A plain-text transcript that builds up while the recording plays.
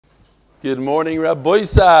Good morning, Rabbi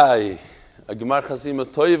Sai. A Gemar Chasima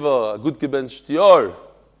Toiva, a good gebencht Yor.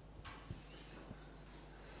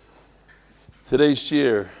 Today's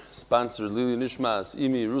shir, sponsored Lili Nishmas,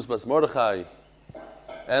 Imi, Rusbas Mordechai,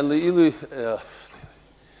 and Leili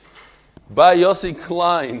by Yossi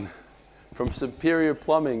Klein from Superior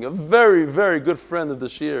Plumbing, a very, very good friend of the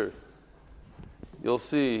shir. You'll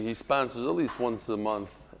see he sponsors at least once a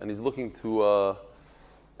month, and he's looking to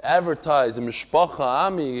advertise in Mishpacha,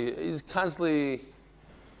 Ami. He's constantly,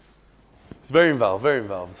 he's very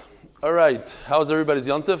involved. All right, how's everybody's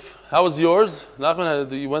Yontif? How was yours? Nachman,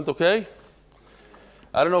 you went okay?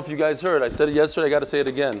 I don't know if you guys heard. I said it yesterday, I got to say it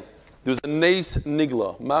again. There was a Nes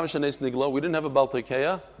Nigla, Mamash Nes Nigla. We didn't have a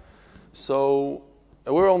Baltoikeya, so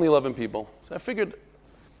we're only 11 people. So I figured,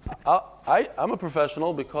 I'm a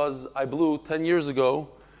professional because I blew 10 years ago,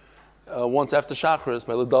 once after Shachris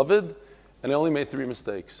by LeDavid, and I only made 3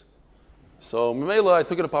 mistakes. So Mamela, I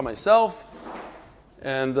took it upon myself,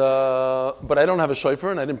 and but I don't have a shofar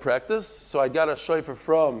and I didn't practice, so I got a shofar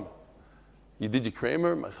from Yedidi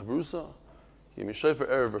Kramer, my chavrusa. He gave me a shofar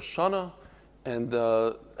Erev Rosh Hashanah, and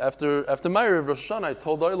after my Erev Rosh Hashanah, I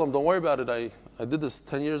told Olam, don't worry about it, I did this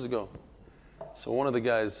 10 years ago. So one of the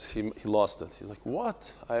guys, he lost it. He's like,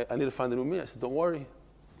 what? I need to find a new me. I said, don't worry.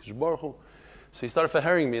 So he started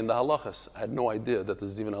faharing me in the halachas. I had no idea that this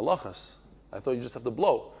is even halachas. I thought you just have to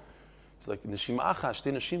blow. It's like, Neshima Acha,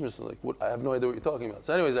 Shtei Neshimas. Like, what? I have no idea what you're talking about.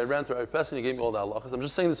 So anyways, I ran to Rabbi Pessin, he gave me all the halachas. I'm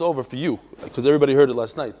just saying this over for you, because everybody heard it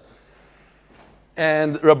last night.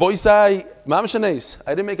 And Rabbi Isai, Mamash Hanes, I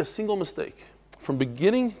didn't make a single mistake. From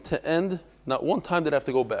beginning to end, not one time did I have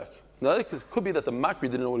to go back. Now, it could be that the Makri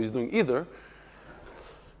didn't know what he's doing either.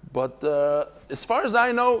 But as far as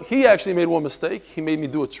I know, he actually made one mistake. He made me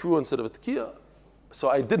do a true instead of a tekiah. So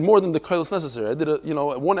I did more than the kailas necessary. I did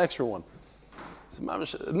one extra one. So,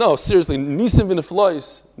 no, seriously, nisim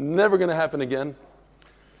v'neflois, never going to happen again.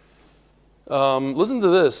 Listen to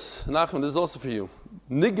this, Nachman. This is also for you.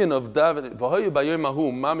 Niggin of David, v'hayu b'yoyim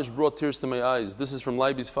hahu, mamish brought tears to my eyes. This is from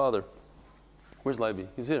Leiby's father. Where's Leiby?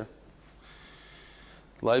 He's here.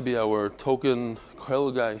 Leiby, our token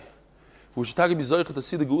kail guy. We should talk about to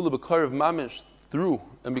see the Geula B'Kar of Mamish through,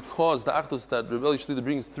 and because the actos that Rebbe Shlita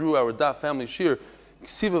brings through our Daf family shir,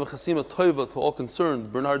 Ksiva v'Chasima Toiva to all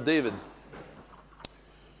concerned, Bernard David.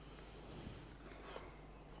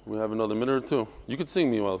 We have another minute or two. You could sing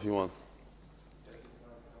meanwhile if you want.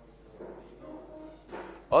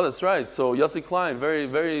 Oh, that's right. So Yossi Klein, very,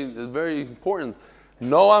 very, very important.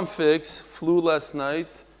 Noam Fix flew last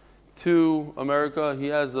night to America. He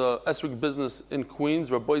has a esrog business in Queens.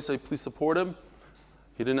 Rabbi say, please support him.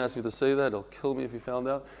 He didn't ask me to say that. He'll kill me if he found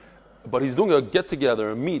out. But he's doing a get-together,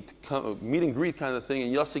 a meet and greet kind of thing.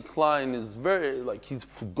 And Yossi Klein is very, he's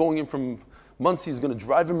going in from Muncie. He's going to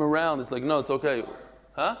drive him around. It's like, no, it's okay.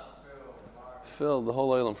 Huh? Phil, the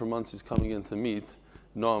whole island from Muncie is coming in to meet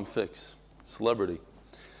Noam Fix, celebrity.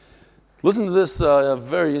 Listen to this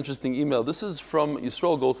very interesting email. This is from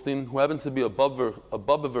Yisrael Goldstein, who happens to be a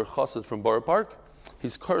Babaver Chassid from Borough Park.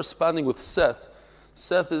 He's corresponding with Seth.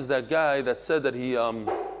 Seth is that guy that said that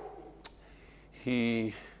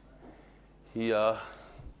he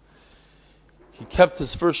kept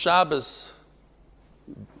his first Shabbos,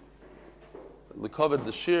 L'Kavod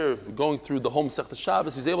the Shir, going through the home Sech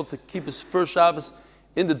Shabbos. He's able to keep his first Shabbos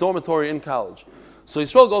in the dormitory in college. So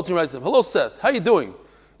Yisrael Goldstein writes to him, hello Seth, how you doing?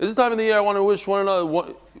 This time of the year, I want to wish one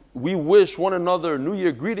another, we wish one another New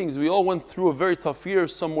Year greetings. We all went through a very tough year,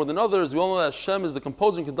 some more than others. We all know that Hashem is the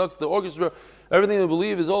composer and conducts the orchestra. Everything we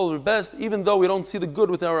believe is all of the best, even though we don't see the good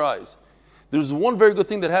with our eyes. There's one very good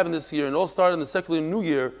thing that happened this year, and it all started in the secular New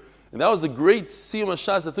Year, and that was the great Siyum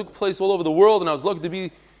HaShas that took place all over the world, and I was lucky to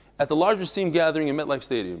be at the largest Siyum gathering in MetLife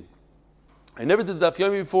Stadium. I never did Daf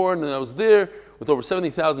Yomi before, and I was there with over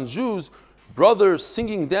 70,000 Jews, brothers,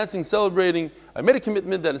 singing, dancing, celebrating. I made a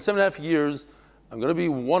commitment that in 7.5 years, I'm going to be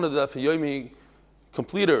one of the Daf Yomi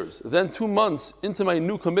completers. Then 2 months into my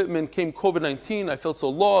new commitment came COVID-19. I felt so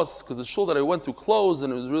lost because the shul that I went to closed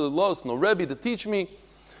and it was really lost. No Rebbe to teach me.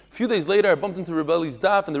 A few days later, I bumped into Rebelli's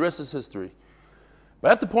Daf and the rest is history. But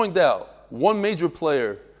I have to point out one major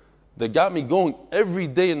player that got me going every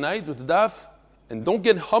day and night with the Daf, and don't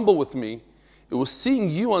get humble with me, it was seeing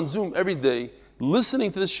you on Zoom every day, listening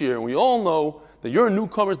to this year, and we all know that you're a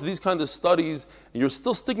newcomer to these kinds of studies, and you're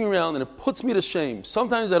still sticking around, and it puts me to shame.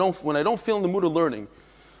 Sometimes when I don't feel in the mood of learning.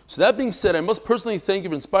 So that being said, I must personally thank you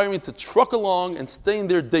for inspiring me to truck along and stay in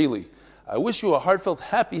there daily. I wish you a heartfelt,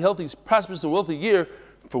 happy, healthy, prosperous, and wealthy year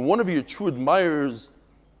from one of your true admirers,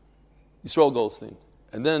 Yisrael Goldstein.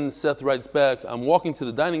 And then Seth writes back, I'm walking to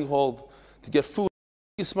the dining hall to get food.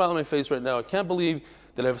 You smile on my face right now. I can't believe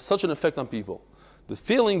that I have such an effect on people. The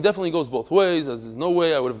feeling definitely goes both ways, as there's no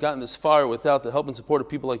way I would have gotten this far without the help and support of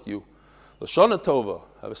people like you. Lashana Tova.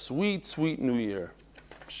 Have a sweet, sweet new year.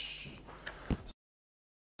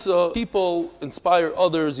 So people inspire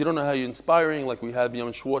others. You don't know how you're inspiring, like we had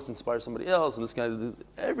B'Yamin Schwartz inspire somebody else, and this guy,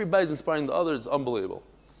 everybody's inspiring the others. It's unbelievable.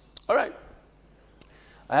 All right.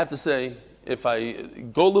 I have to say, if I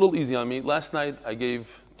go a little easy on me, last night I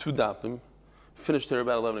gave 2 dafim, finished here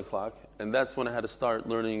about 11 o'clock, and that's when I had to start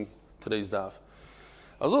learning today's daf.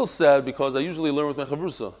 I was a little sad because I usually learn with my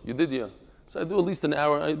chavrusa, Yedidya. So I do at least an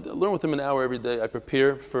hour. I learn with him an hour every day. I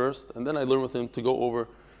prepare first, and then I learn with him to go over.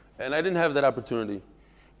 And I didn't have that opportunity.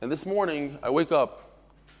 And this morning, I wake up,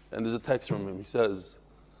 and there's a text from him. He says,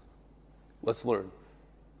 let's learn.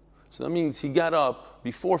 So that means he got up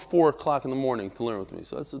before 4 o'clock in the morning to learn with me.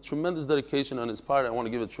 So that's a tremendous dedication on his part. I want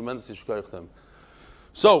to give a tremendous yishkayach to him.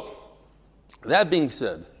 So, that being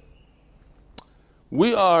said,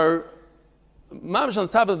 we are, mamish on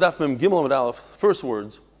the top of the daf mem gimel amud aleph, first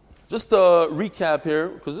words. Just to recap here,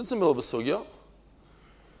 because it's in the middle of a sugya.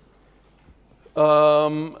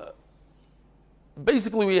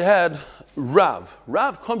 Basically, we had Rav.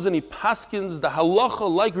 Rav comes and he paskins the halacha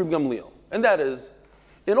like Reb Gamliel. And that is,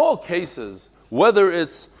 in all cases, whether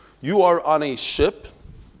it's you are on a ship,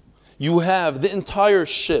 you have the entire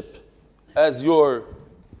ship as your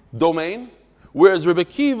domain, whereas Rebbe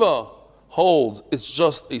Kiva holds it's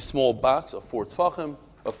just a small box of 4 tfachim,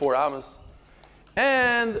 of 4 amas.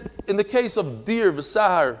 And in the case of Dir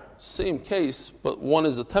v'Sahar, same case, but one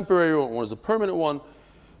is a temporary one, one is a permanent one.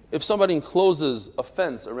 If somebody encloses a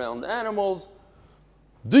fence around animals,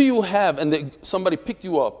 do you have, and somebody picked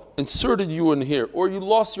you up, inserted you in here, or you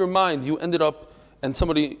lost your mind, you ended up, and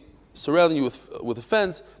somebody surrounding you with a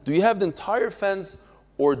fence, do you have the entire fence,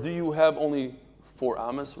 or do you have only 4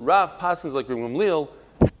 amas? Rav paskins like Reb Gamliel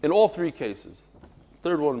in all 3 cases.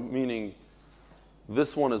 Third one meaning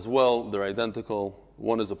this one as well, they're identical.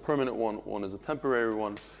 One is a permanent one, one is a temporary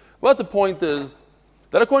one. But the point is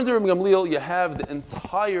that according to Reb Gamliel, you have the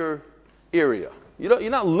entire area. You're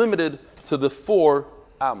not limited to the 4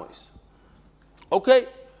 amos. Okay,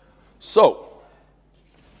 so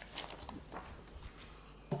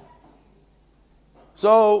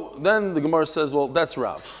then the Gemara says, well, that's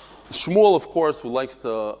Rav. Shmuel, of course, who likes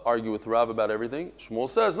to argue with Rav about everything, Shmuel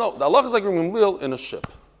says, no, the halacha is like Reb Gamliel in a ship,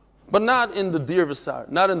 but not in the Dir v'Sahar,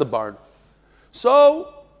 not in the barn.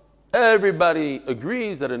 So everybody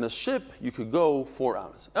agrees that in a ship you could go 4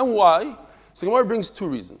 amas. And why? So Gemara brings 2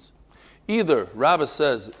 reasons. Either Rabbah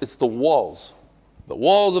says it's the walls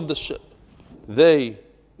of the ship.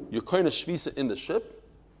 You're kind of shvisa in the ship.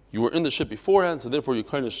 You were in the ship beforehand, so therefore you're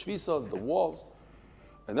kind of shvisa, the walls.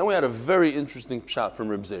 And then we had a very interesting shot from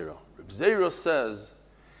Reb Zera. Reb Zera says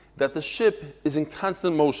that the ship is in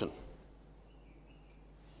constant motion.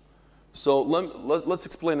 So let's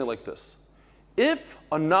explain it like this. If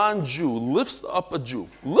a non-Jew lifts up a Jew,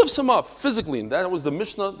 lifts him up physically, and that was the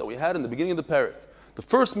Mishnah that we had in the beginning of the parak, the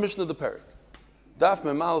first Mishnah of the parak, Daf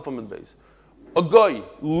Mem Aleph Amud Beis. A guy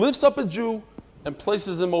lifts up a Jew and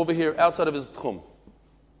places him over here outside of his tchum.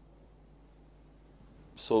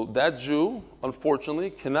 So that Jew,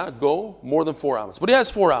 unfortunately, cannot go more than 4 amas. But he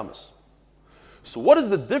has 4 amas. So what is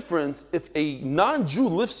the difference if a non-Jew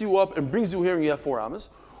lifts you up and brings you here and you have 4 amas?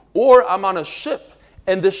 Or I'm on a ship,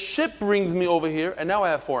 and the ship brings me over here, and now I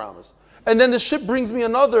have 4 amas. And then the ship brings me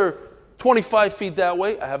another 25 feet that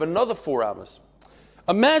way, I have another 4 amas.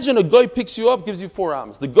 Imagine a guy picks you up, gives you 4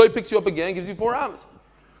 amas. The guy picks you up again, gives you 4 amas.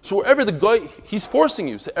 So wherever the guy, he's forcing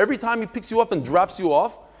you. So every time he picks you up and drops you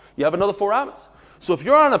off, you have another 4 amas. So if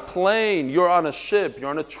you're on a plane, you're on a ship,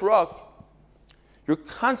 you're on a truck, you're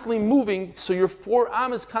constantly moving, so your 4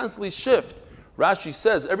 amas constantly shift. Rashi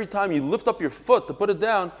says every time you lift up your foot to put it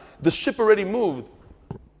down, the ship already moved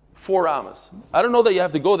 4 amas. I don't know that you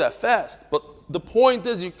have to go that fast, but the point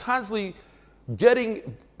is you're constantly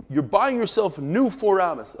you're buying yourself new 4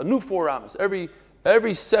 amas, a new 4 amas.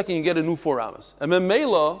 Every second you get a new 4 amas. And then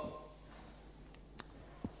Mela,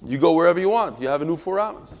 you go wherever you want. You have a new 4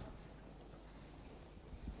 amas.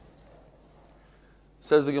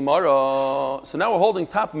 Says the Gemara. So now we're holding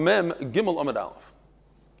top Mem Gimel Amud Aleph.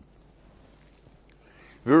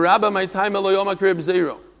 V'Rabba my time Eloyom HaKrib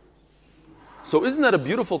Zero. So isn't that a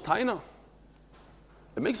beautiful taina?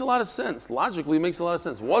 It makes a lot of sense. Logically, it makes a lot of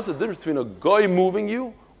sense. What's the difference between a guy moving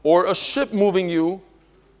you or a ship moving you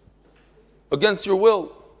against your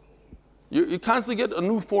will? You constantly get a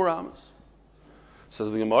new 4 amas.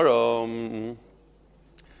 Says the Gemara.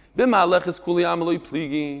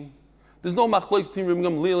 There's no machlokes between Reb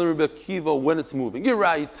Gamliel and Reb Akiva when it's moving. You're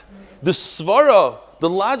right. The svara, the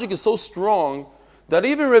logic is so strong that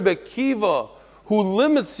even Reb Akiva, who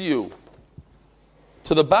limits you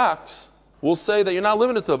to the box, we'll say that you're not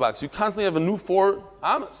limited to the box. You constantly have a new 4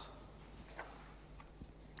 amas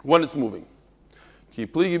when it's moving. Ki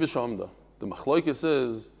pligi b'shamda. The machlokes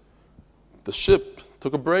is the ship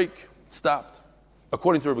took a break, stopped.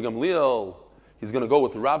 According to Rabbi Gamliel, he's going to go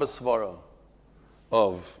with Rabbi Svara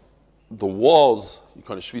of the walls. You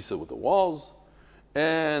kind of shvisa with the walls.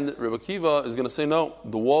 And Rabbi Akiva is going to say, no,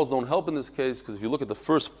 the walls don't help in this case, because if you look at the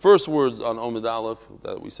first words on Omid Aleph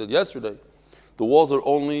that we said yesterday, the walls are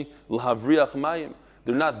only l'havriach mayim.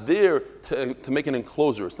 They're not there to make an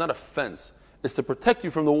enclosure. It's not a fence. It's to protect you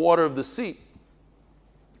from the water of the sea.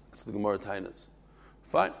 That's the Gemara Tainas.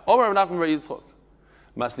 Fine. Omar Rav Nachman bar Yitzchak.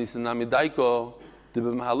 Masnisin namidaiko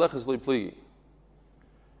dib'mahalechas le'pligi.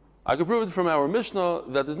 I could prove it from our Mishnah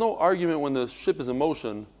that there's no argument when the ship is in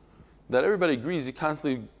motion that everybody agrees you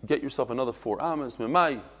constantly get yourself another 4 amas.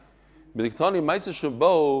 Memai. B'diktani ma'isa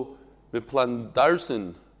shabo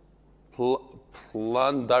b'plandarsin.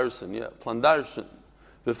 Plandarsin.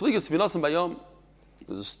 B'fligas v'nosim bayom.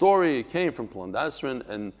 There's a story, it came from Plandarsin,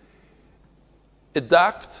 and it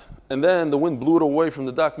docked, and then the wind blew it away from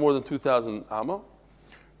the dock more than 2,000 amma.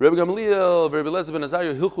 Rabbi Gamliel, Rabbi Eliezer ben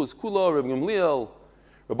Azariah, Hilchus Kula, Rabbi Gamliel,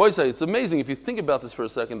 Rabbi Isai. It's amazing if you think about this for a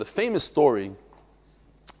second. The famous story,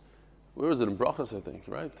 where is it? In Brachas, I think,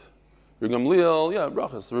 right? Rabbi Gamliel,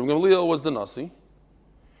 Brachas. Rabbi Gamliel was the Nasi,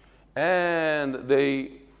 and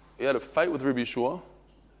he had a fight with Rabbi Yeshua.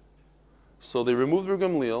 So they removed Rabbi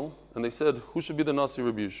Gamliel, and they said, who should be the Nasi?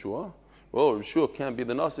 Rabbi Yeshua. Well, Rabbi Yeshua can't be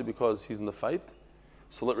the Nasi because he's in the fight.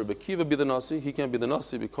 So let Rabbi Akiva be the Nasi. He can't be the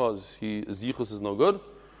Nasi because his yichus is no good.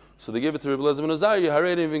 So they gave it to Rabbi Eliezer ben Azariah.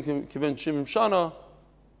 Harei kiven shimim shana.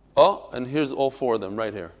 Oh, and here's all 4 of them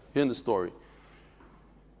right here. Here in the story.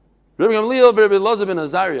 Rabbi Gamliel, Rabbi Eliezer ben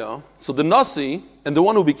Azariah. So the Nasi and the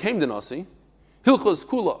one who became the Nasi, Hilchos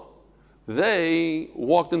Kula, they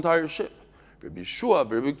walked the entire ship. Rabbi Yeshua,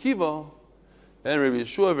 Rabbi Akiva, and Rabbi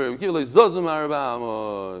Yeshua, Rabbi Akiva, Zazim Arba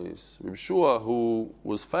Amos. Rabbi Yeshua, who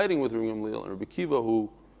was fighting with Rabbi Gamliel, and Rabbi Akiva,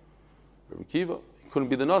 he couldn't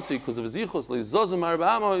be the Nasi because of his yichus. Zazim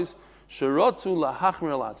Arba Amos, Sheratzu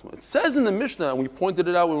Lahachmir Alatzma. It says in the Mishnah, and we pointed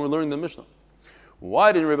it out when we were learning the Mishnah.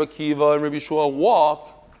 Why did Rabbi Akiva and Rabbi Yeshua walk?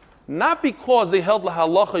 Not because they held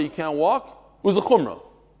lahalacha you can't walk. It was a chumrah.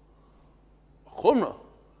 Chumrah.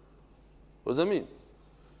 What does that mean?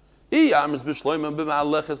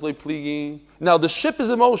 Now the ship is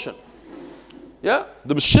in motion. Yeah?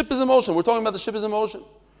 The ship is in motion. We're talking about the ship is in motion.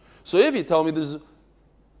 So if you tell me there's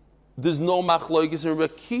no machlokes, and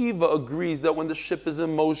Rabbi Akiva agrees that when the ship is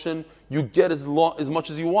in motion, you get as much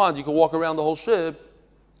as you want. You can walk around the whole ship.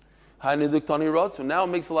 Now it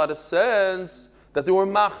makes a lot of sense that they were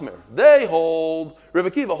machmer. They hold, Rabbi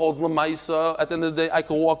Akiva holds l'maisa. At the end of the day, I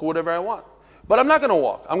can walk whatever I want. But I'm not going to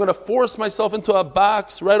walk. I'm going to force myself into a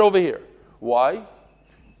box right over here. Why?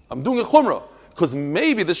 I'm doing a chumrah. Because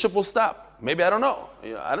maybe the ship will stop. Maybe, I don't know.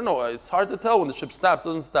 I don't know. It's hard to tell when the ship stops,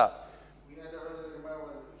 doesn't stop. We had that earlier in the Gemara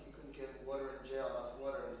when he couldn't get water in jail, enough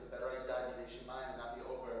water. He said that right died with Shemaim and not be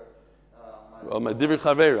over my Divri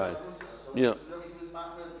Chaverai. Yeah. He was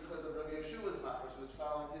machmer because of Rabbi Yeshua's machmer, so he was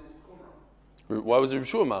following his chumrah. Why was Rabbi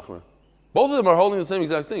Yeshua machmer? Both of them are holding the same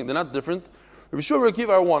exact thing. They're not different. Rabbi Yeshua and Rabbi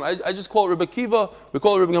Akiva are one. I just call it Rabbi Akiva. We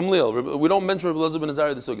call it Rabbi Gamliel. We don't mention Rabbi Eliezer ben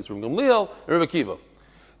Azariah the Sugis. Rabbi Gamliel and Rabbi Akiva.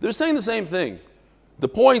 They're saying the same thing. The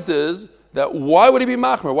point is that why would he be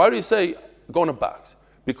machmer? Why would he say go in a box?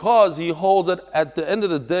 Because he holds that at the end of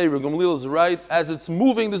the day, Rabbi Gamliel is right. As it's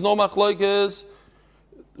moving, there's no machlokes.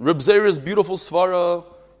 Reb Zera's beautiful svara.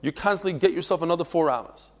 You constantly get yourself another 4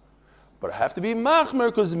 amas. But I have to be machmer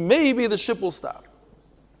because maybe the ship will stop.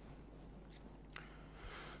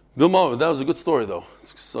 That was a good story, though.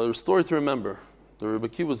 It's a story to remember. The Rebbe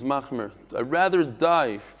Akiva was machmer. I'd rather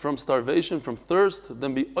die from starvation, from thirst,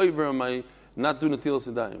 than be over on my not do netilas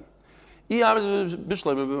yadayim. Because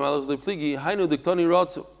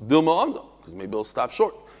maybe it'll stop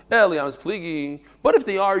short. But if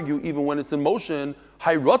they argue, even when it's in motion,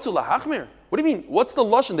 what do you mean? What's the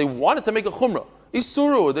lashon? They wanted to make a chumrah.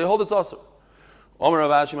 Isuru, they hold it's asur.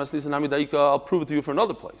 I'll prove it to you for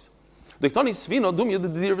another place. We're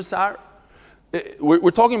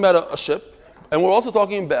talking about a ship, and we're also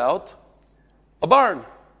talking about a barn.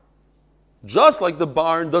 Just like the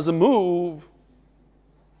barn doesn't move,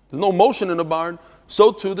 there's no motion in a barn,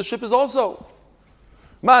 so too the ship is also.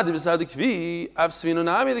 Okay?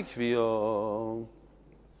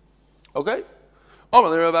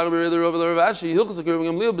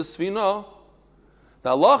 The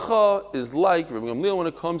halacha is like Rabbi Gamliel when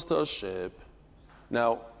it comes to a ship.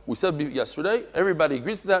 Now, we said yesterday, everybody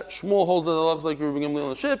agrees to that. Shmuel holds that the halacha is like Rabbi Gamliel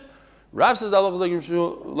on a ship. Rav says that halacha is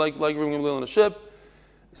like Rabbi Gamliel on a ship.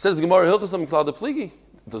 Says the Gemara, Hilchasam Klal de Pligi.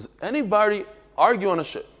 Does anybody argue on a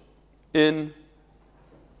ship? In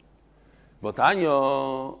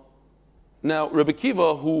Batanya. Now, Rebbe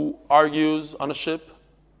Kiva, who argues on a ship,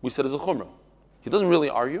 we said is a chumrah. He doesn't really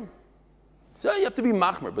argue. So yeah, you have to be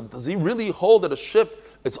machmer, but does he really hold that a ship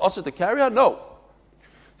it's also to carry out? No.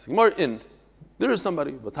 So Gemara in. There is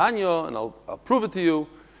somebody, Batanya, and I'll prove it to you.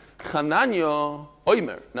 Chananya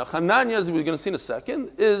Oimer. Now, Chananya, as we're going to see in a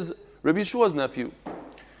second, is Rabbi Yeshua's nephew.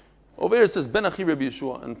 Over here it says Ben Achi Rabbi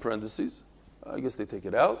Yeshua in parentheses. I guess they take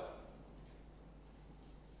it out.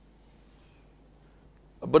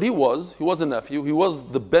 But he was a nephew. He was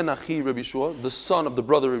the Ben Achi Rabbi Yeshua, the son of the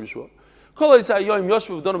brother Rabbi Yeshua.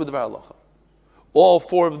 All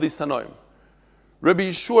four of these Tanoim. Rabbi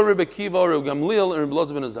Yeshua, Rabbi Kiva, Rabbi Gamliel, and Rabbi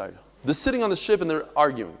Elazar ben Azariah. They're sitting on the ship and they're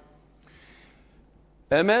arguing.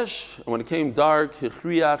 Emesh, and when it came dark, Rabbi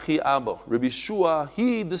Yeshua,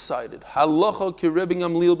 he decided, Halacha ki Rabbi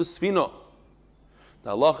Gamliel b'sfino.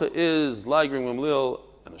 The halacha is like Rabbi Gamliel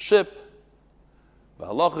in a ship.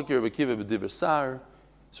 Halacha ki Rabbi Kiva b'divrei sar.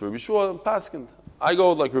 So Rabbi Yeshua paskind. I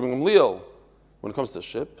go like Rabbi Gamliel when it comes to a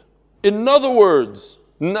ship. In other words,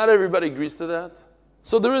 not everybody agrees to that.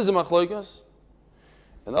 So there is a machlokas.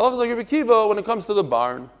 And the halacha is like Rabbi Kiva when it comes to the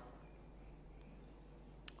barn.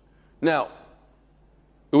 Now,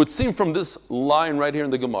 it would seem from this line right here in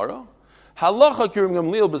the Gemara, halacha ki Rabbi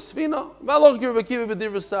Gamliel b'sfina, halacha ki Rabbi Kiva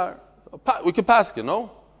b'divrei sar. We can pass it,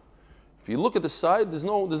 no? If you look at the side, there's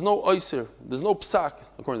no ice here. There's no psak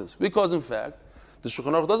according to this. Because in fact, the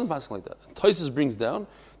Shulchan Aruch doesn't pass like that. Tosfos brings down,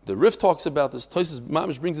 the Rif talks about this, Tosfos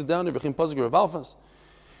Mamish brings it down, Rechim Pasuk Rav Alfas.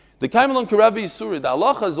 The Kaimelon Karabi Yisuri, the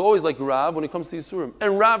halacha is always like Rav when it comes to Yisurim.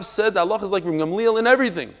 And Rav said the halacha is like Rabbi Gamliel in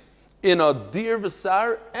everything. In a dir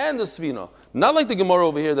v'sar and a svina. Not like the Gemara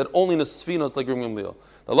over here that only in a svina it's like Rabbi Gamliel.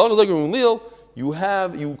 The halacha is like Rabbi Gamliel, you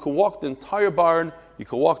can walk the entire barn, you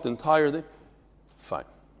can walk the entire thing. Fine.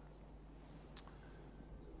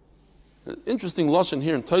 Interesting lashon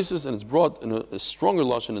here in Tosfos, and it's brought in a stronger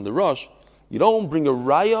lashon in the Rush. You don't bring a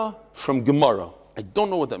raya from Gemara. I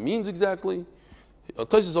don't know what that means exactly.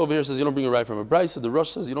 Tosfos over here says you don't bring a raya from a brayso. The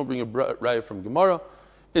Rush says you don't bring a raya from Gemara.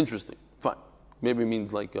 Interesting. Fine. Maybe it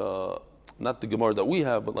means like not the Gemara that we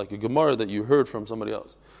have, but like a Gemara that you heard from somebody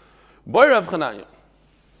else. Boy Rav Chananya.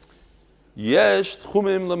 Yesh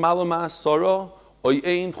tchumim l'mala ma'asara, or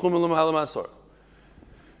ein tchumim l'mala ma'asara.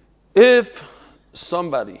 If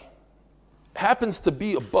somebody happens to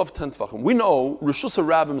be above 10 tefachim. We know Rishus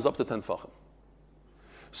HaRabim is up to 10 tefachim.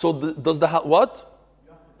 So does the what?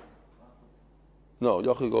 No,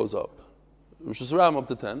 Yochid goes up. Rishus HaRabim up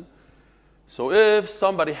to 10. So if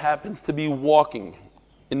somebody happens to be walking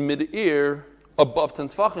in mid-ear above 10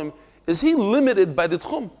 tefachim, is he limited by the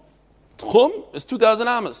tchum? Tchum is 2,000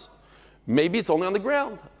 amas. Maybe it's only on the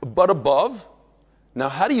ground, but above. Now,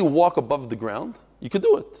 how do you walk above the ground? You could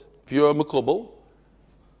do it. If you're a makubal,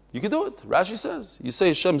 you can do it. Rashi says, you say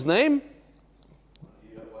Hashem's name.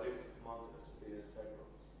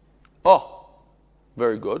 Oh,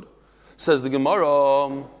 very good. Says the Gemara,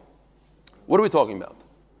 what are we talking about?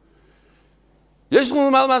 Says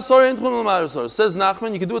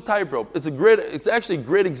Nachman, you can do a tightrope. It's actually a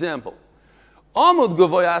great example. If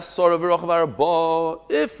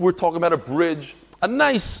we're talking about a bridge, a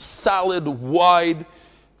nice, solid, wide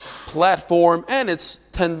platform, and it's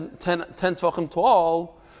 10 tefachim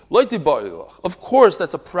tall, of course,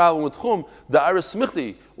 that's a problem with Chum. The Aris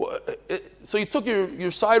Smichti. So you took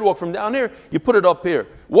your sidewalk from down here, you put it up here.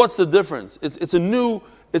 What's the difference? It's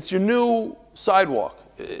your new sidewalk.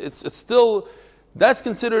 It's still, that's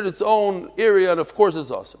considered its own area, and of course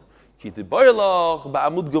it's awesome. I like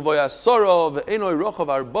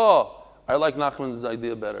Nachman's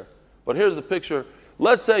idea better. But here's the picture.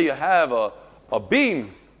 Let's say you have a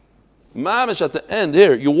beam. Mamish at the end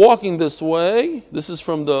here, you're walking this way. This is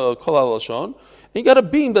from the Kol HaLashon. And you got a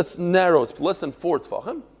beam that's narrow. It's less than 4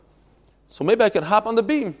 tefachim. So maybe I could hop on the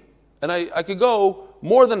beam. And I could go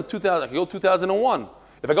more than 2,000. I could go 2001.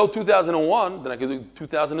 If I go 2001, then I could do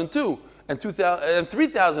 2002 and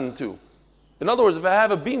 3002. In other words, if I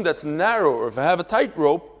have a beam that's narrow or if I have a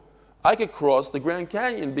tightrope, I could cross the Grand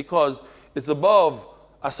Canyon because it's above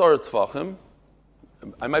Asar Tefachim.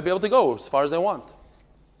 I might be able to go as far as I want.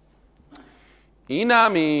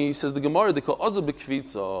 Inami, says the Gemara, they call Oza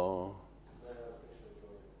B'kvitza.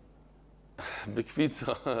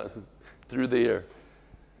 B'kvitza, through the air.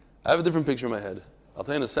 I have a different picture in my head. I'll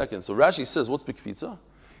tell you in a second. So Rashi says, what's B'kvitza?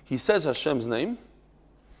 He says Hashem's name, and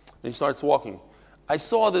he starts walking. I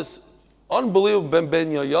saw this unbelievable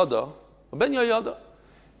Ben Yoyada,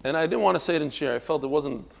 and I didn't want to say it in share. I felt it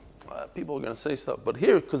wasn't, people were going to say stuff. But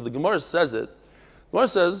here, because the Gemara says it, the Gemara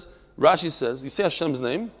says, Rashi says, you say Hashem's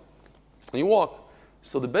name, and you walk.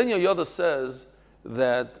 So the Ben Yehoyada says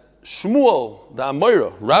that Shmuel, the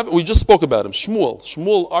Amoira, Rav, we just spoke about him,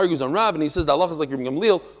 Shmuel argues on Rav, and he says the halacha is like Rabbi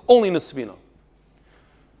Gamliel, only in a svina.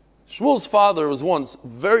 Shmuel's father was once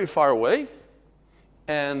very far away,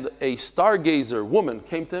 and a stargazer woman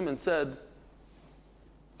came to him and said,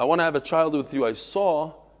 I want to have a child with you. I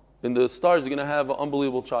saw in the stars you're going to have an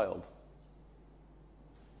unbelievable child.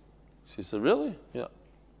 She said, really? Yeah.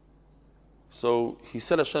 So he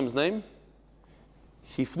said Hashem's name.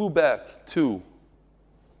 He flew back to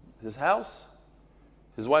his house.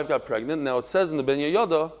 His wife got pregnant. Now it says in the Ben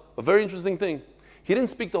Yehoyada a very interesting thing. He didn't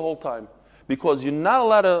speak the whole time because you're not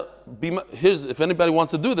allowed to be. If anybody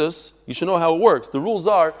wants to do this, you should know how it works. The rules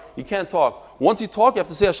are you can't talk. Once you talk, you have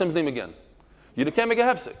to say Hashem's name again. You can't make a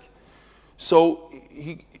hefsek. So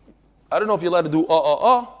I don't know if you're allowed to do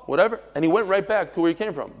whatever. And he went right back to where he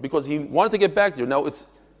came from because he wanted to get back there. Now it's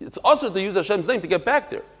also to use Hashem's name to get back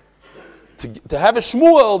there. To have a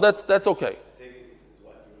Shmuel, that's okay.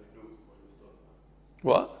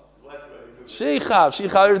 What? She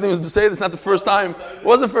everything was said. It's not the first time. It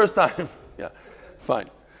wasn't the first time. Yeah, fine.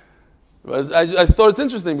 But I thought it's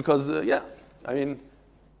interesting because, I mean,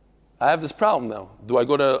 I have this problem now. Do I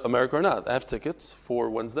go to America or not? I have tickets for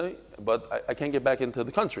Wednesday, but I can't get back into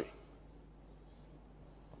the country.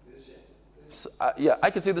 So, I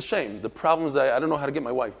could see the shame. The problem is that I don't know how to get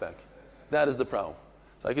my wife back. That is the problem.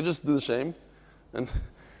 So I could just do the shame and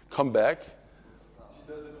come back.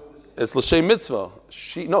 It's l'shem mitzvah.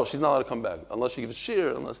 She's not allowed to come back unless she gives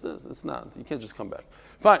shir, unless this. It's not. You can't just come back.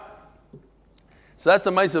 Fine. So that's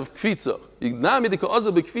the mice of kfitza.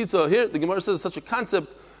 Here, the Gemara says such a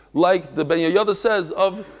concept like the Ben Yehoyada says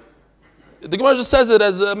of. The Gemara just says it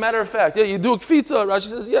as a matter of fact. Yeah, you do a kfitza. Rashi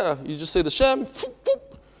says, you just say the shem,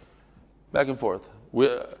 back and forth. We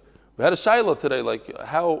had a shaila today, like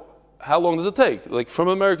how long does it take? Like from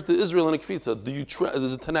America to Israel in a kfitza, do you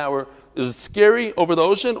is it 10 hour? Is it scary over the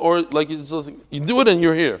ocean, or like you do it and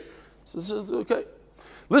you're here? So it's okay.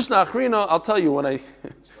 Lishna achrina, I'll tell you when I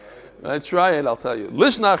try it. I'll tell you.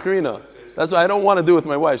 Lishna achrina. That's what I don't want to do with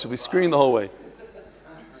my wife. She'll be screaming the whole way.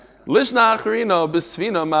 Lishna achrina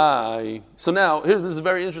b'sfina mai. So now this is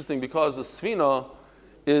very interesting because the sfina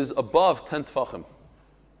is above 10 tefachim.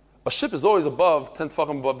 A ship is always above 10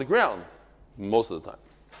 tefachim above the ground most of the time.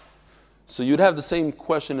 So you'd have the same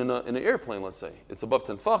question in an airplane, let's say. It's above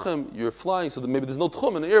 10 tefachim, you're flying, so maybe there's no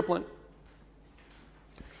tchum in the airplane.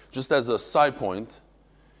 Just as a side point,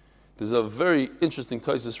 there's a very interesting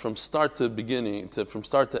thesis from start to beginning, from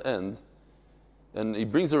start to end. And he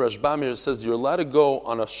brings a Rashbam here, says you're allowed to go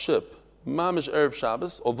on a ship, Mamish Erev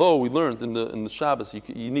Shabbos, although we learned in the Shabbos,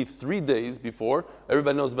 you need 3 days before.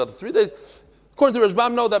 Everybody knows about the 3 days. According to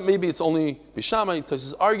Rashbam, no, that maybe it's only Bishamai.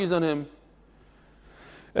 Thesis argues on him.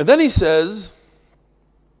 And then he says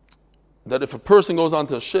that if a person goes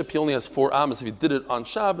onto a ship, he only has 4 amas. If he did it on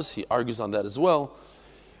Shabbos, he argues on that as well.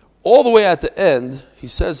 All the way at the end, he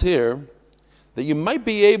says here that you might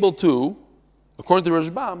be able to, according to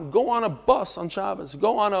Rashbam, go on a bus on Shabbos,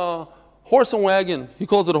 go on a horse and wagon. He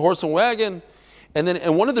calls it a horse and wagon.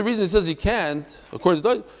 And one of the reasons he says he can't, according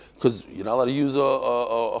to because you're not allowed to use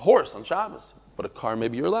a horse on Shabbos, but a car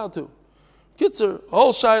maybe you're allowed to. Kitzer,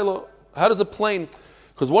 whole Shiloh, how does a plane...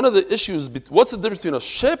 Because one of the issues, what's the difference between a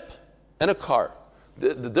ship and a car?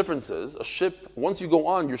 The difference is, a ship, once you go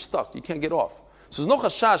on, you're stuck. You can't get off. So there's no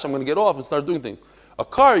chashash, I'm going to get off and start doing things. A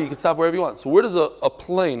car, you can stop wherever you want. So where does a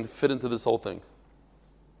plane fit into this whole thing?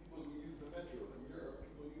 People use the metro in Europe.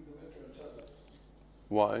 People use the metro in Shabbos.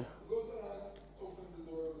 Why? It goes on, opens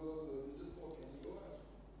the door, you just walk in, you go out.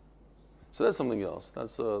 So that's something else.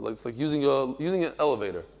 That's it's like using an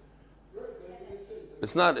elevator.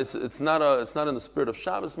 It's not in the spirit of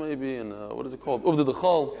Shabbos maybe, and what is it called? Uvda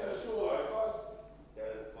D'chol.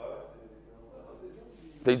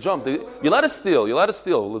 They jump. You're allowed to steal. You're allowed to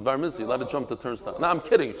steal. You're allowed to jump the turnstile. No, I'm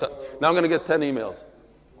kidding. Now I'm going to get 10 emails.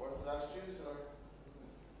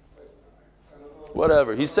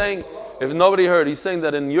 Whatever. He's saying, if nobody heard, he's saying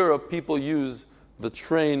that in Europe people use the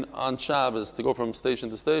train on Shabbos to go from station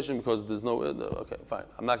to station because there's no... Okay, fine.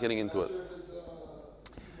 I'm not getting into it.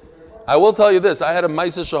 I will tell you this. I had a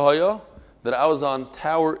Maisa Shahaya that I was on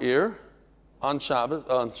Tower Ear on Shabbos,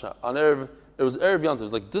 on Erev, it was Erev Yom Tov. It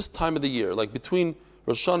was like this time of the year, like between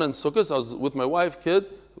Rosh Hashanah and Sukkot. I was with my wife, kid.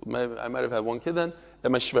 I might have had one kid then,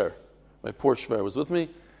 and my shver. My poor shver was with me.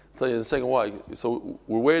 I'll tell you in a second why. So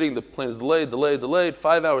we're waiting. The plane is delayed.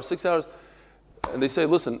 5 hours, 6 hours. And they say,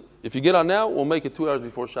 listen, if you get on now, we'll make it 2 hours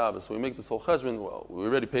before Shabbos. So we make this whole cheshbon. Well, we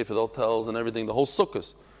already paid for the hotels and everything, the whole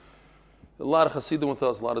Sukkot. A lot of Hasidim with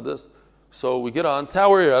us, a lot of this. So we get on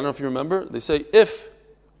Tower Ear. I don't know if you remember. They say, if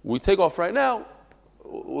we take off right now.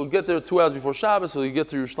 We'll get there 2 hours before Shabbos, so you get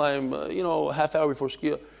to Yerushalayim, a half hour before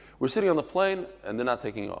Shkia. We're sitting on the plane, and they're not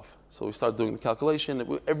taking off. So we start doing the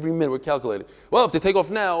calculation. Every minute we're calculating. Well, if they take off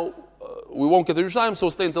now, we won't get to Yerushalayim, so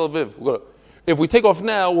we'll stay in Tel Aviv. If we take off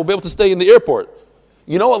now, we'll be able to stay in the airport.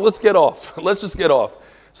 You know what? Let's get off. Let's just get off.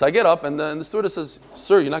 So I get up, and the stewardess says,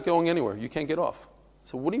 "Sir, you're not going anywhere. You can't get off."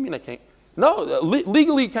 So what do you mean I can't? No,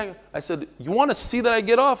 legally you can't. I said, "You want to see that I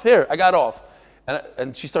get off? Here, I got off."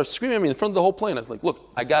 And she starts screaming at me in front of the whole plane. I was like, "Look,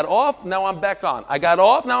 I got off, now I'm back on. I got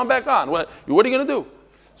off, now I'm back on. What are you going to do?"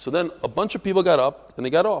 So then a bunch of people got up, and they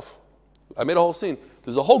got off. I made a whole scene.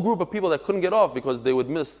 There's a whole group of people that couldn't get off because they would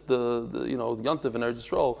miss the Yontif and Eretz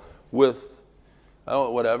Yisrael with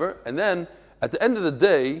whatever. And then, at the end of the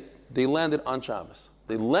day, they landed on Shabbos.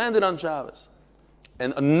 And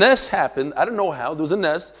a nest happened. I don't know how. There was a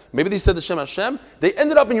nest. Maybe they said the Shem Hashem. They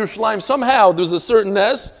ended up in Yerushalayim somehow. There was a certain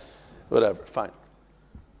nest. Whatever. Fine.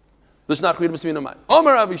 Omer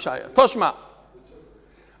Avishaya. Toshma.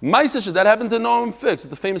 Maisa, that happened to Noam Fix with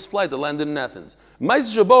the famous flight that landed in Athens.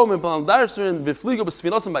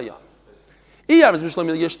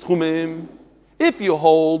 If you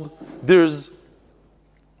hold, there's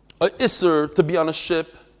an Isser to be on a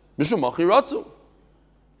ship.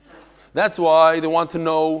 That's why they want to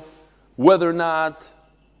know whether or not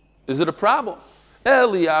is it a problem.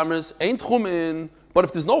 But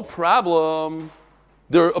if there's no problem,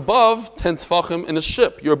 they're above 10 tefachim in a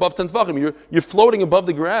ship. You're above 10 tefachim. You're floating above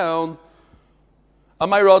the ground.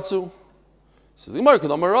 Amai ratzu. Says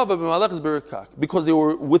because they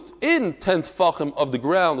were within 10 tefachim of the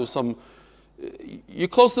ground. There's some. You're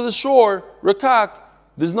close to the shore. Rekak.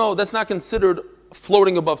 That's not considered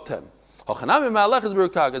floating above 10. As we're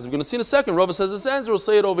going to see in a second, Rava says this answer. We'll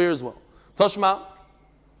say it over here as well. Tashma.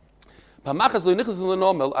 It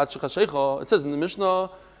says in the Mishnah,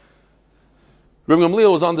 Rabbi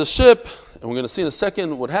Gamliel was on the ship, and we're going to see in a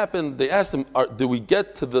second what happened. They asked him, "Do we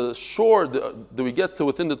get to the shore? Do we get to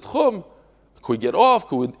within the tchum? Could we get off?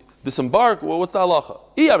 Could we disembark? Well, what's the halacha?"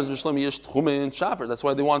 That's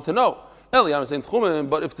why they want to know.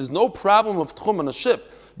 But if there's no problem of tchum on a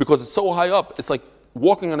ship because it's so high up, it's like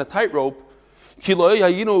walking on a tightrope.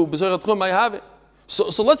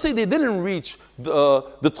 So let's say they didn't reach the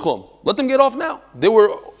tchum. Let them get off now. They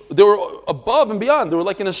were above and beyond. They were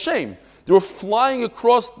like in a shame. They were flying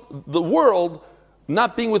across the world,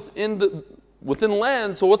 not being within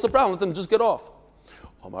land. So what's the problem? Let them just get off.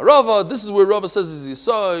 This is where Rava says is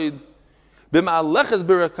Yisoid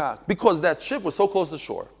because that ship was so close to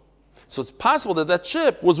shore. So it's possible that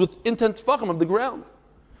ship was within 10 tefachim of the ground.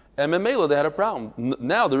 And Memela, they had a problem.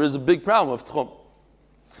 Now there is a big problem of tchum.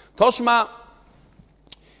 Toshma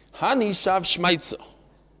Hani Shav Shmaitza.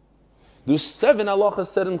 There's 7 halachas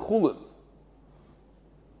said in Chulin.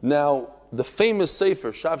 Now, the famous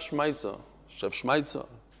Sefer, Shav Shmaitza,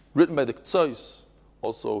 written by the Ktsois,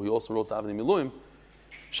 he also wrote the Avnei Miluim.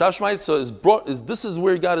 Shav Shmaitza this is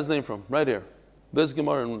where he got his name from, right here. This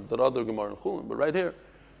Gemara and that other Gemara in Chulin, but right here.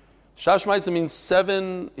 Shav Shmaitza means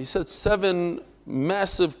 7, he said 7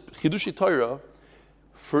 massive Chidushi Torah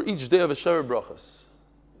for each day of a Shever Brachas.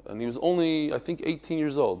 And he was only, I think, 18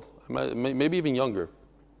 years old, maybe even younger.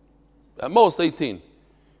 At most 18.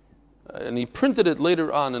 And he printed it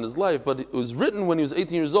later on in his life, but it was written when he was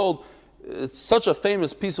 18 years old. It's such a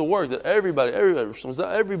famous piece of work that everybody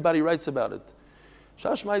writes about it.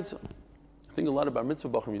 Shav Shmaitza. I think a lot of Bar Mitzvah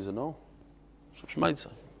Bachrim use it, no? Shav Shmaitza.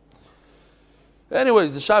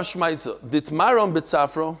 Anyways, the Shav Shmaitza. Ditmaron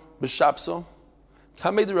betzafro, b'shapso,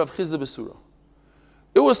 kamei Rav Chizda besura.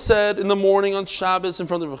 It was said in the morning on Shabbos in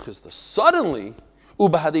front of Rav Chizda. Suddenly,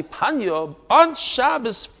 ubahadei panya, on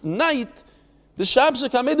Shabbos night, the Shabbos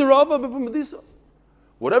kamei Rava b'Pumbedisa.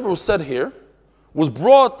 Whatever was said here was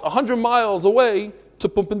brought 100 miles away to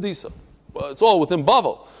Pumbedisa. Well, it's all within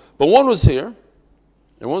Bavel. But one was here,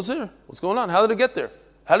 and one was here. What's going on? How did it get there?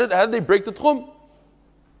 How did they break the Tchum?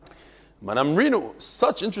 Manam Rinu,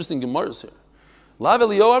 such interesting Gemaras here. Lav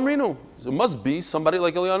Eliyahu Amrinu. It must be somebody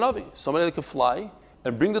like Eliyahu Navi, somebody that could fly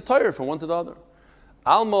and bring the Torah from one to the other.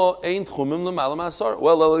 Alma ain't Tchumim l'malam asar.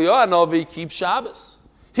 Well, Eliyahu Navi keeps Shabbos.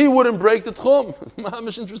 He wouldn't break the Tchum.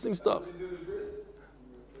 Mamish interesting stuff.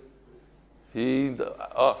 It's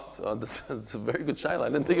a very good shaila. I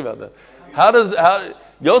didn't think about that.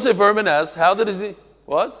 Yosef Herman asks, how did he?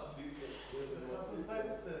 What?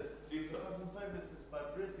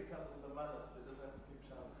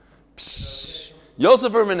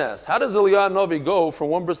 Yosef Herman asks, how does Eliyahu Novi go from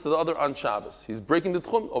one bris to the other on Shabbos? He's breaking the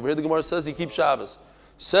Tchum. Over here the Gemara says he keeps Shabbos.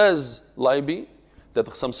 Says Laibi that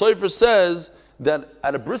the Chassam Sofer says that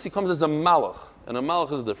at a bris he comes as a malach, and a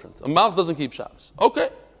malach is different. A malach doesn't keep Shabbos. Okay,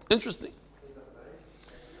 interesting.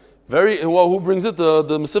 Who brings it? The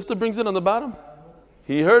Mesifta brings it on the bottom?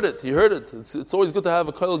 He heard it. It's always good to have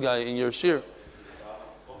a koil guy in your shir.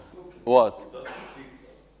 What?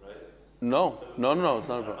 No, it's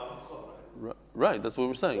not a problem. Right, that's what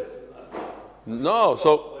we're saying. No,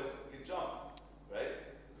 so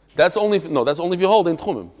that's only if you hold in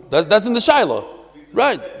Tchumim. That's in the Shaila.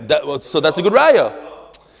 Right. So that's a good raya.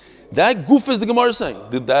 That goof is the Gemara saying.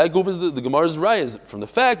 That goof is the Gemara's raya is from the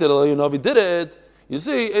fact that Eliyahu did it. You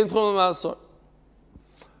see, in Tchumim Asor.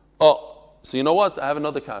 Oh, so you know what? I have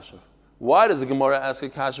another kasha. Why does the Gemara ask a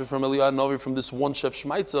kasha from Eliyahu Novi from this one chef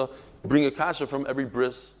Shmaitza, bring a kasha from every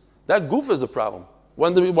bris? That goof is a problem. Why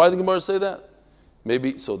did the Gemara say that?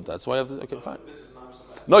 Maybe, so that's why I have to, okay, fine.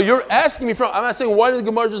 No, you're asking me from, I'm not saying why did the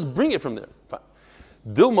Gemara just bring it from there? Fine.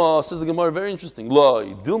 Dilma, says the Gemara, very interesting.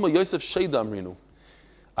 Dilma Yosef Sheida Amrinu.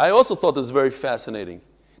 I also thought this was very fascinating.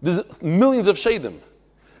 There's millions of Sheidim.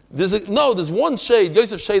 There's one Sheid,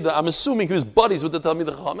 Yosef Sheida, I'm assuming he was buddies with the Talmid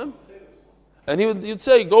Chachamim. And he'd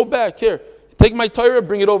say, go back here. Take my Torah,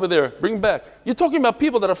 bring it over there. Bring it back. You're talking about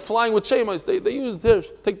people that are flying with Shemais. They use it here.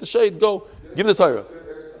 Take the shade, go. Give the Torah.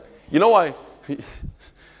 You know why?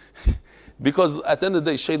 Because at the end of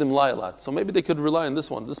the day, Shadim lie a lot. So maybe they could rely on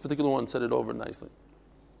this one. This particular one said it over nicely.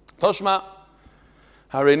 Toshma.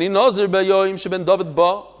 Hareini Nazir be'yoyim sheben David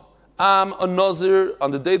ba. I'm a Nazir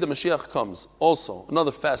on the day that Mashiach comes. Also,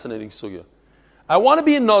 another fascinating sugya. I want to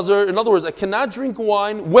be a Nazir. In other words, I cannot drink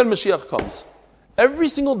wine when Mashiach comes. Every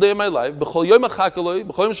single day of my life,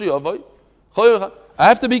 I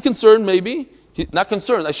have to be concerned, maybe. Not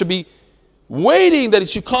concerned. I should be waiting that it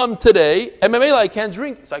should come today. And I can't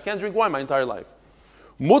drink. So I can't drink wine my entire life.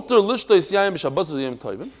 But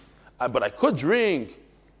I could drink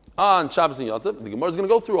on Shabbos and Yom. The Gemara is going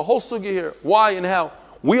to go through a whole sugya here. Why and how.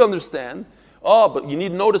 We understand. Oh, but you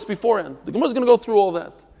need notice beforehand. The Gemara is going to go through all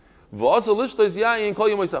that.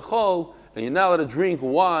 And you're not allowed to drink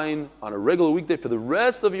wine on a regular weekday for the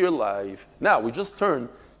rest of your life. Now, we just turned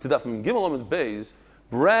to Daf Mem Gimel Amud Beis,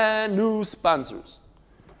 brand new sponsors.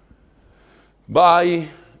 By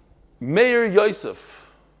Meir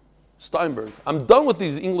Yosef Steinberg. I'm done with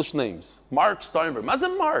these English names. Mark Steinberg.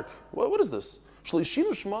 Mazen Mark. What is this?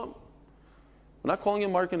 Shlishinu Shmam. We're not calling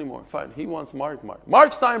him Mark anymore. Fine. He wants Mark.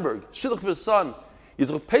 Mark Steinberg. Shidduch for his son.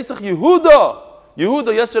 Yitzchak Pesach Yehuda.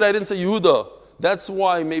 Yesterday I didn't say Yehuda. That's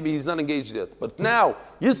why maybe he's not engaged yet. But now,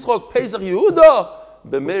 Yitzchak Pesach Yehuda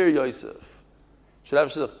B'Meir Yosef. Should have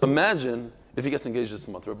shidduch. Imagine if he gets engaged this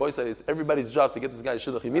month. Rabbi said it's everybody's job to get this guy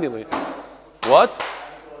shidduch immediately. What?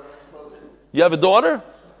 You have a daughter?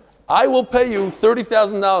 I will pay you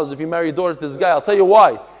 $30,000 if you marry your daughter to this guy. I'll tell you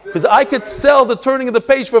why. Because I could sell the turning of the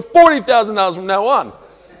page for $40,000 from now on.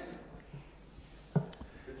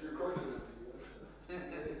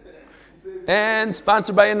 And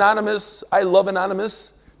sponsored by Anonymous. I love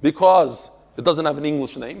Anonymous because it doesn't have an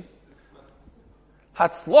English name.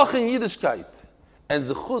 Hatzlach in Yiddishkeit. And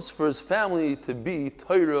zechus for his family to be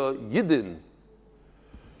Torah Yidden.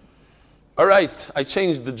 All right, I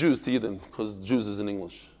changed the Jews to Yidden because Jews is in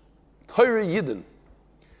English. Torah Yidden.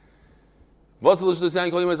 And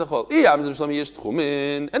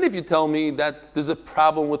if you tell me that there's a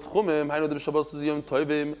problem with Chumim,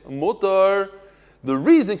 the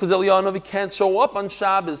reason, because Eliyahu Novi can't show up on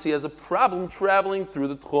Shabbos, he has a problem traveling through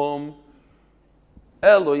the Tchum.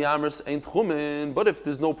 Elo Yamris ain't Tchumin, but if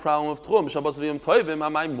there's no problem with Tchum, Shabbos v'yom Tovim,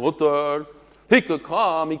 amay mutar, he could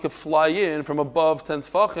come, he could fly in from above 10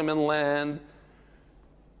 Tfachim and land.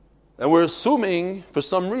 And we're assuming, for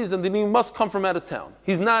some reason, that he must come from out of town.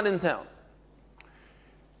 He's not in town.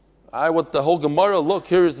 What the whole Gemara, look,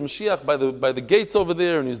 here is Mashiach by the gates over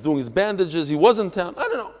there, and he's doing his bandages. He was in town. I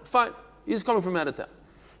don't know. Fine. He's coming from out of town.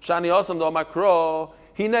 Shani Asam do Makro.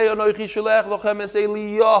 Hinei Anoichi Shelech Lochem Es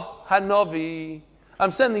Eliyah Hanavi.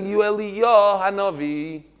 I'm sending you Eliyah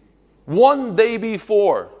Hanavi 1 day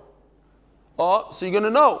before. Oh, so you're going to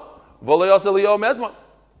know. Volayas Eliyah Medman.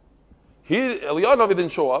 Eliyah Hanavi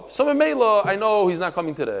didn't show up. So Mela, I know he's not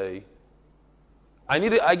coming today.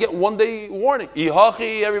 I get 1 day warning.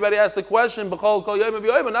 Ihachi, everybody asked the question.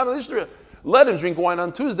 Let him drink wine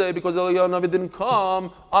on Tuesday because Eliyahu Navi didn't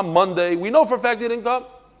come on Monday. We know for a fact he didn't come.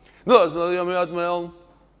 No,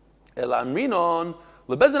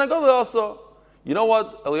 you know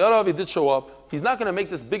what? Eliyahu Navi did show up. He's not going to make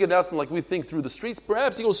this big announcement like we think through the streets.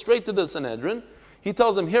 Perhaps he goes straight to the Sanhedrin. He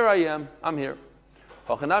tells them, here I am. I'm here.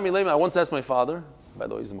 I once asked my father, by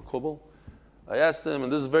the way, he's a Makubal. I asked him,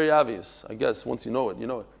 and this is very obvious. I guess once you know it, you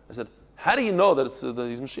know it. I said, how do you know that that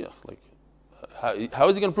he's Mashiach? Like, how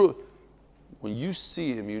is he going to prove it? When you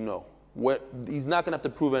see him, you know. He's not going to have to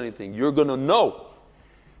prove anything. You're going to know.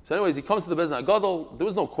 So anyways, he comes to the Beis Gadol. There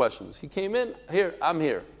was no questions. He came in, here, I'm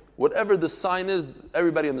here. Whatever the sign is,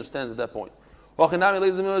 everybody understands at that point.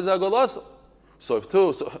 So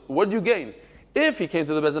what did you gain? If he came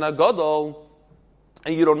to the Beis Din HaGadol,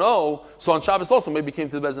 and you don't know, so on Shabbos also maybe he came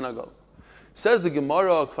to the Beis Din HaGadol. Says the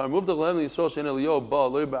Gemara,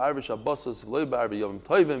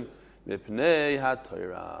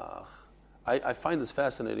 I find this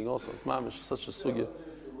fascinating also. It's mamish, such a sugya.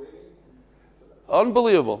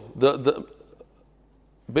 Unbelievable.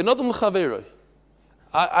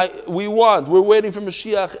 We're waiting for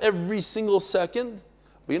Mashiach every single second.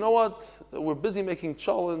 But you know what? We're busy making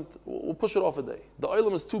chal and we'll push it off a day. The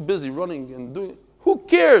oilam is too busy running and doing it. Who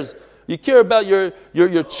cares? You care about your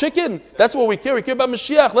chicken? That's what we care. We care about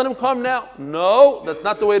Mashiach. Let him come now. No, that's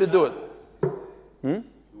not the way to do it.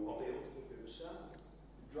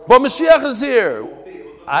 But Mashiach is here.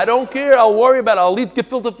 I don't care. I'll worry about it. I'll eat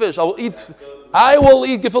gefilte fish. I will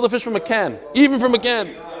eat gefilte fish from a can. Even from a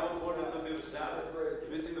can.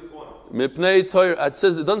 It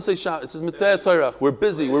says, it doesn't say Shabbat. It says Mitei Torah. We're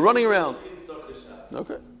busy. We're running around.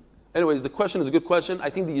 Okay. Anyways, the question is a good question. I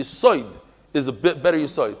think the Yisoid is a bit better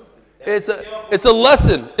Yisoid. It's a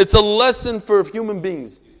lesson. It's a lesson for human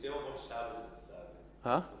beings.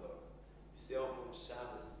 Huh?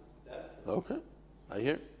 Okay. I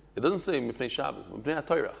hear. It doesn't say Mipnei Shabbos. Mipnei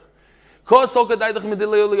HaTorah. Kos Sol Kadaydach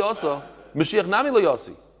Midilei Liyasa. Mashiach Nami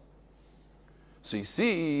Liyasi. So you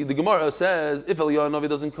see, the Gemara says, if Eliyahu Navi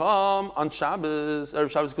doesn't come on Shabbos, Erev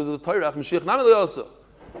Shabbos because of the Torah, Mashiach Nami Liyasa.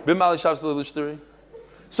 B'mali Shabbos L'lishteri.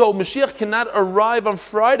 So Mashiach cannot arrive on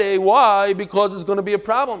Friday. Why? Because it's going to be a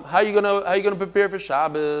problem. How are you going to prepare for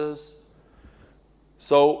Shabbos?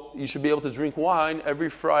 So you should be able to drink wine every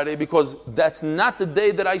Friday because that's not the day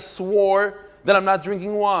that I swore that I'm not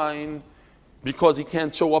drinking wine because he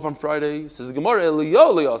can't show up on Friday. Says the Gemara,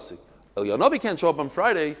 Eliyahu Liyasi. Eliyahu Navi can't show up on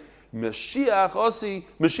Friday.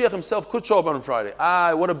 Mashiach himself could show up on Friday.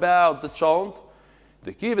 What about the chant?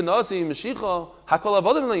 The Kivin Asi Mashiach Hakol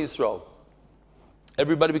Avodim Yisrael.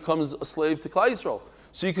 Everybody becomes a slave to Klal Yisrael.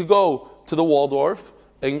 So you could go to the Waldorf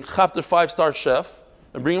and chap the 5-star chef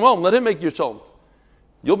and bring him home. Let him make your chant.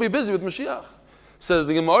 You'll be busy with Mashiach. Says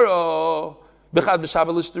the Gemara, but at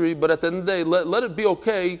the end of the day, let it be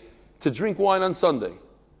okay to drink wine on Sunday.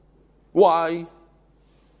 Why?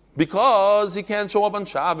 Because he can't show up on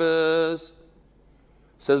Shabbos.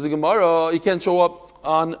 Says the Gemara, he can't show up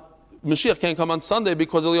on Mashiach can't come on Sunday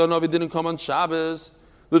because Eliyahu Navi didn't come on Shabbos.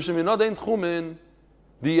 How did Eliyahu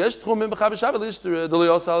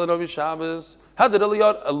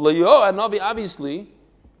Navi obviously,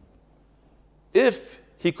 if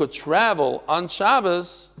he could travel on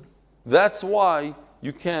Shabbos, that's why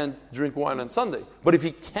you can't drink wine on Sunday. But if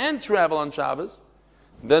he can't travel on Shabbos,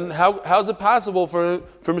 then how's it possible for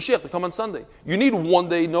Mashiach to come on Sunday? You need 1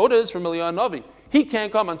 day notice from Eliyahu Navi. He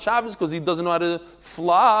can't come on Shabbos because he doesn't know how to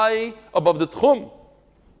fly above the Tchum.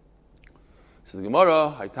 Says the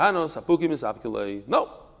Gemara, Haitanos, Hapukim, Isapkilei. No,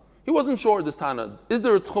 he wasn't sure this Tana. Is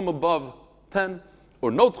there a Tchum above 10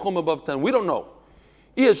 or no Tchum above 10? We don't know.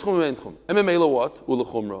 So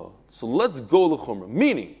let's go l'chumra.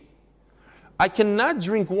 Meaning, I cannot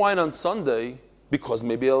drink wine on Sunday because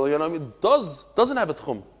maybe Eliyahu Navi doesn't have a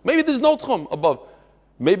tchum. Maybe there's no tchum above.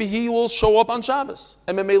 Maybe he will show up on Shabbos.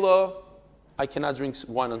 And I cannot drink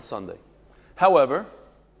wine on Sunday. However,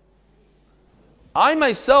 I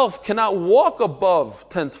myself cannot walk above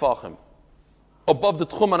 10 tfachim, above the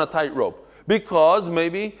tchum on a tightrope, because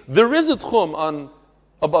maybe there is a tchum on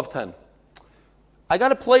above 10. I got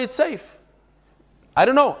to play it safe. I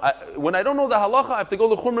don't know. When I don't know the halacha, I have to go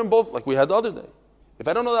l'chumra in both, like we had the other day. If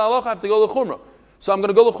I don't know the halacha, I have to go l'chumra. So I'm going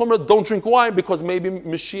to go l'chumra, don't drink wine, because maybe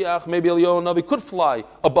Mashiach, maybe Eliyahu Navi could fly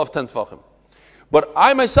above 10 tefachim. But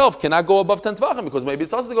I myself cannot go above 10 tefachim, because maybe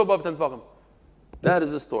it's us to go above 10 tefachim. That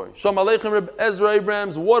is the story. Shalom Aleichem, Reb Ezra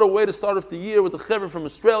Abrams. What a way to start off the year with the Chevra from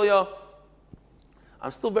Australia.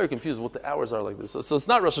 I'm still very confused what the hours are like this. So it's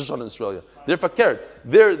not Rosh Hashanah in Australia. They're fakert.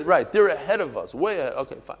 They're ahead of us, way ahead.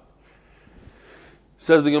 Okay, fine.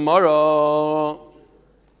 Says the Gemara,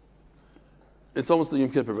 it's almost the Yom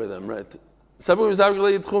Kippur by them, right? Says the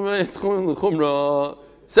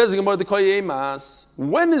Gemara, the Koy Emas,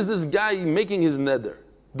 when is this guy making his neder?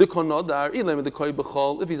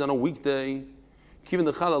 If he's on a weekday, even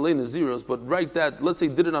the Chalalei Naziros, but right that, let's say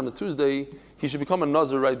he did it on a Tuesday, he should become a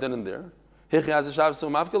Nazir right then and there.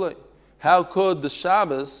 How could the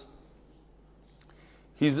Shabbos,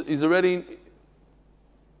 he's already,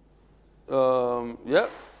 how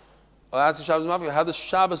does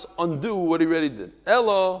Shabbos undo what he already did?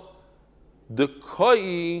 Elo, the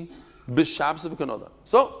koi b'Shabbos of Kanada.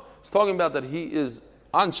 So it's talking about that he is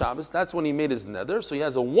on Shabbos. That's when he made his neder. So he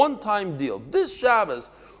has a one-time deal. This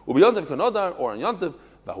Shabbos will be Yontiv Kanodar or on Yontiv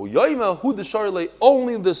Vahu Yoima Hu Desharle.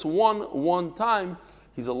 Only this one time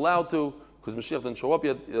he's allowed to, because Mashiach didn't show up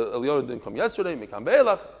yet. Eliyahu didn't come yesterday. Mikam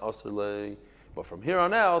Ve'elach Asrle. But from here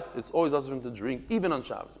on out, it's always asur for him to drink, even on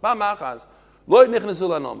Shabbos. Ba'machas Lo Nichnesu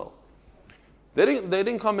LaNomel. They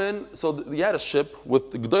didn't come in. So he had a ship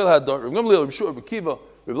with the Gedol Hadar, Rav Gamliel, Rav Shua, Rav Kiva,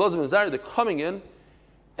 Rav Elazar ben Zari. They're coming in,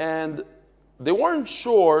 and they weren't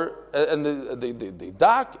sure, and they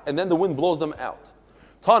dock, and then the wind blows them out.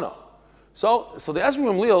 Tana. So they asked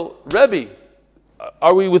Rav Gamliel, Rebbe,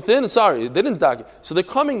 are we within? Sorry, they didn't dock. So they're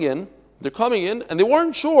coming in, and they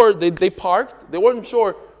weren't sure. They parked. They weren't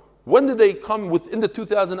sure. When did they come within the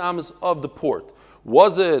 2,000 amas of the port?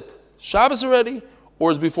 Was it Shabbos already,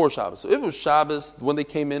 or is it before Shabbos? So if it was Shabbos when they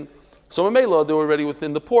came in, so in Mela, they were already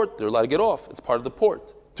within the port. They're allowed to get off. It's part of the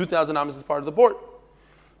port. 2,000 amas is part of the port.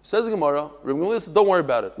 Says the Gemara, Rav Gamliel said, don't worry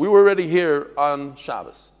about it. We were already here on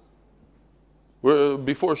Shabbos. We're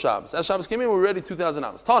before Shabbos. As Shabbos came in, we were already 2,000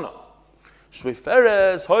 amas. Tana. Shvei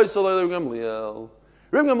Feres, Hoysalei Rav Gamliel.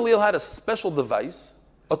 Rav Gamliel had a special device,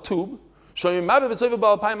 a tube. So if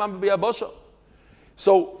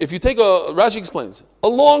you take Rashi explains, a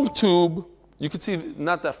long tube, you could see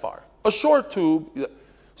not that far. A short tube.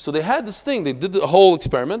 So they had this thing, they did the whole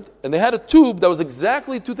experiment, and they had a tube that was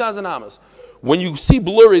exactly 2,000 amas. When you see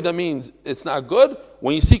blurry, that means it's not good.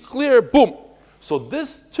 When you see clear, boom. So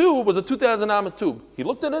this tube was a 2,000 amma tube. He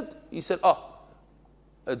looked at it, he said,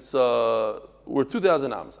 we're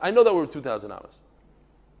 2,000 amas. I know that we're 2,000 amas.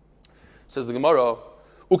 Says the Gemara,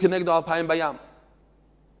 and you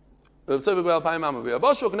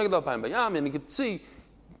can see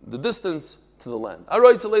the distance to the land.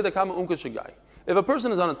 If a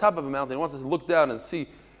person is on the top of a mountain and wants to look down and see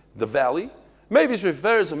the valley, maybe he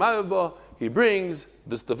brings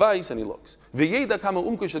this device and he looks. And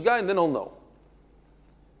then he'll know.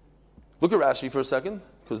 Look at Rashi for a second,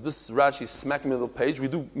 because this Rashi is smack middle of the page. We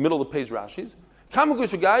do middle of the page Rashis.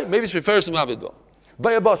 Maybe it's refers to Mavidba.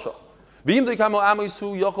 And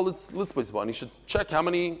he should check how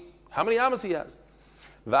many amas he has.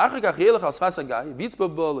 And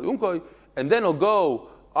then he'll go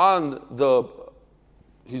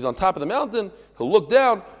he's on top of the mountain, he'll look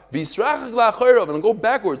down, and he'll go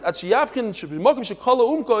backwards.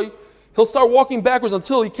 He'll start walking backwards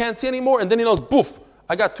until he can't see anymore, and then he knows, boof,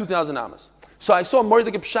 I got 2,000 amas. So I saw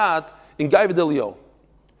Mordechai Pshat in Gai V'Delio.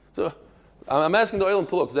 So I'm asking the Olam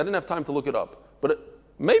to look, because I didn't have time to look it up. But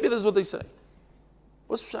maybe this is what they say.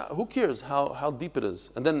 What's Pshat? Who cares how deep it is?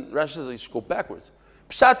 And then Rashi says you should go backwards.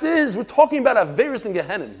 Pshat is, we're talking about Averis and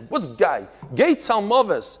Gehenim. What's Gai? Gai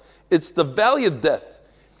Tzalmaves. It's the valley of death.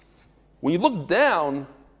 When you look down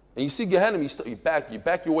and you see Gehenim, you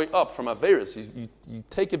back your way up from Averis. You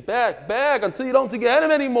take it back until you don't see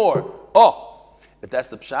Gehenim anymore. If that's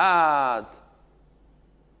the Pshat,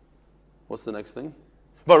 what's the next thing?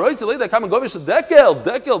 Dekel,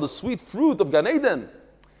 the sweet fruit of Gan Eden.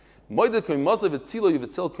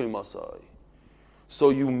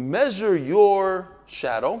 So you measure your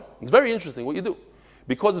shadow. It's very interesting what you do,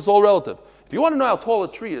 because it's all relative. If you want to know how tall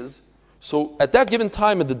a tree is, so at that given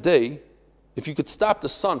time of the day, if you could stop the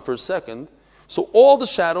sun for a second, so all the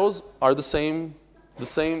shadows are the same.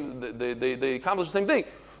 They accomplish the same thing.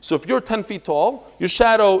 So if you're 10 feet tall, your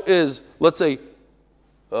shadow is, let's say,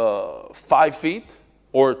 5 feet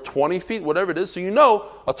or 20 feet, whatever it is. So you know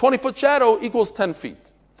a 20-foot shadow equals 10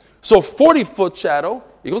 feet. So 40-foot shadow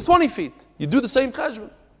equals 20 feet. You do the same cheshbon.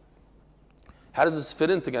 How does this fit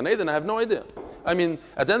into Gan Eden? I have no idea. I mean,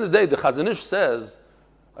 at the end of the day, the Chazon Ish says,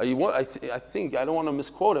 I think, I don't want to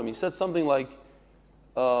misquote him, he said something like,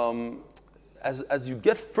 as you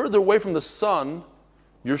get further away from the sun,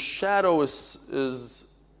 your shadow is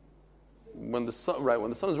when the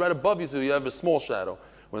sun is right above you, so you have a small shadow.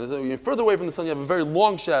 When you're further away from the sun, you have a very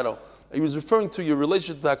long shadow. He was referring to your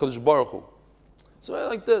relationship to HaKadosh Baruch Hu. So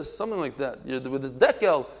like this, something like that. With the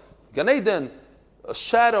Dekel, Gan Eden, a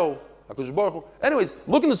shadow, HaKadosh Baruch Hu. Anyways,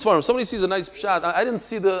 look in the Sfarim. Somebody sees a nice pshat. I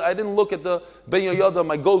didn't look at the Ben Yoyada,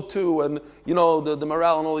 my go-to, and the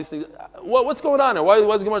morale and all these things. What's going on here? Why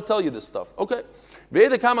is Gemara tell you this stuff? Okay.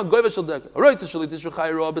 This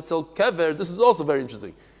is also very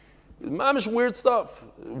interesting. Mamish weird stuff.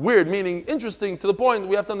 Weird meaning interesting to the point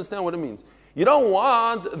we have to understand what it means. You don't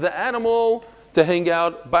want the animal to hang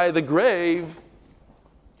out by the grave.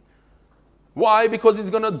 Why? Because he's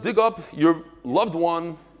going to dig up your loved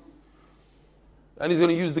one and he's going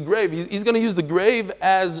to use the grave. He's going to use the grave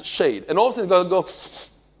as shade. And all of a sudden he's going to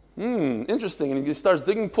go, interesting. And he starts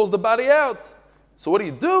digging, pulls the body out. So what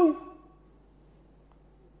do?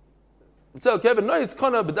 That's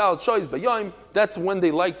when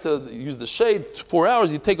they like to use the shade. 4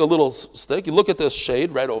 hours, you take a little stick, you look at the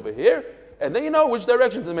shade right over here, and then you know which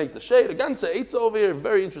direction to make the shade. A ganze eitz over here,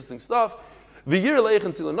 very interesting stuff. And he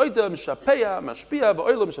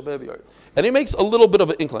makes a little bit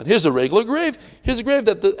of an incline. Here's a regular grave. Here's a grave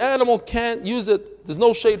that the animal can't use it. There's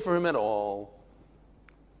no shade for him at all.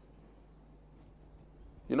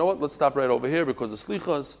 You know what? Let's stop right over here because the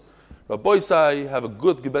slichas. Rabbi Isai, have a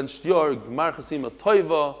good gebencht yor, gmar chasima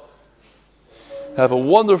toiva. Have a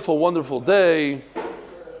wonderful, wonderful day.